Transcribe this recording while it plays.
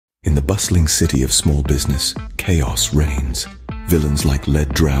In the bustling city of small business, chaos reigns. Villains like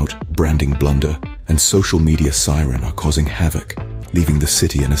lead drought, branding blunder, and social media siren are causing havoc, leaving the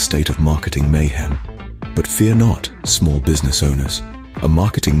city in a state of marketing mayhem. But fear not, small business owners. A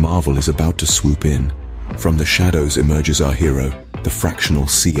marketing marvel is about to swoop in. From the shadows emerges our hero, the Fractional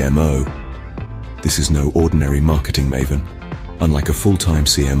CMO. This is no ordinary marketing maven. Unlike a full-time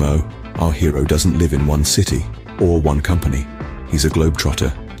CMO, our hero doesn't live in one city or one company. He's a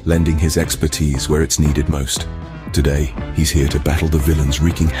globetrotter, lending his expertise where it's needed most. Today, he's here to battle the villains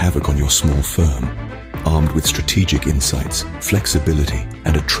wreaking havoc on your small firm. Armed with strategic insights, flexibility,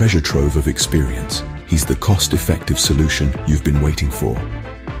 and a treasure trove of experience, he's the cost-effective solution you've been waiting for.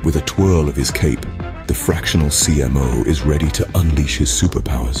 With a twirl of his cape, the Fractional CMO is ready to unleash his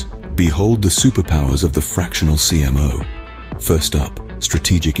superpowers. Behold the superpowers of the Fractional CMO. First up,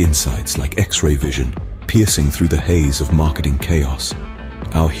 strategic insights like X-ray vision, piercing through the haze of marketing chaos.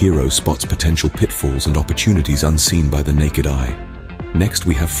 Our hero spots potential pitfalls and opportunities unseen by the naked eye. Next,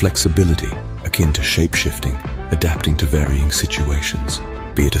 we have flexibility, akin to shape-shifting, adapting to varying situations,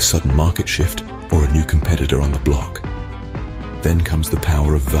 be it a sudden market shift or a new competitor on the block. Then comes the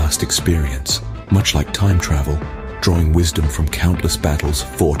power of vast experience, much like time travel, drawing wisdom from countless battles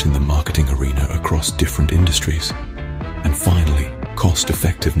fought in the marketing arena across different industries. And finally,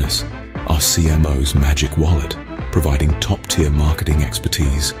 cost-effectiveness, our CMO's magic wallet, providing top-tier marketing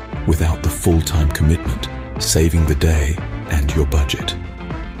expertise without the full-time commitment, saving the day and your budget.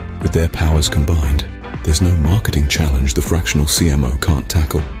 With their powers combined, there's no marketing challenge the Fractional CMO can't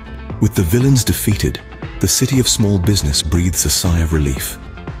tackle. With the villains defeated, the city of small business breathes a sigh of relief.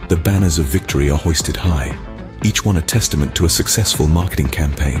 The banners of victory are hoisted high, each one a testament to a successful marketing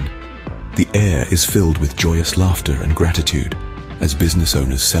campaign. The air is filled with joyous laughter and gratitude as business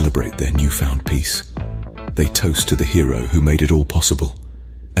owners celebrate their newfound peace. They toast to the hero who made it all possible.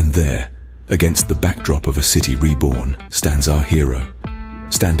 And there, against the backdrop of a city reborn, stands our hero.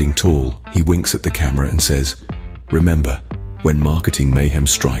 Standing tall, he winks at the camera and says, "Remember, when marketing mayhem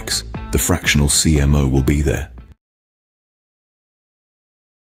strikes, the Fractional CMO will be there."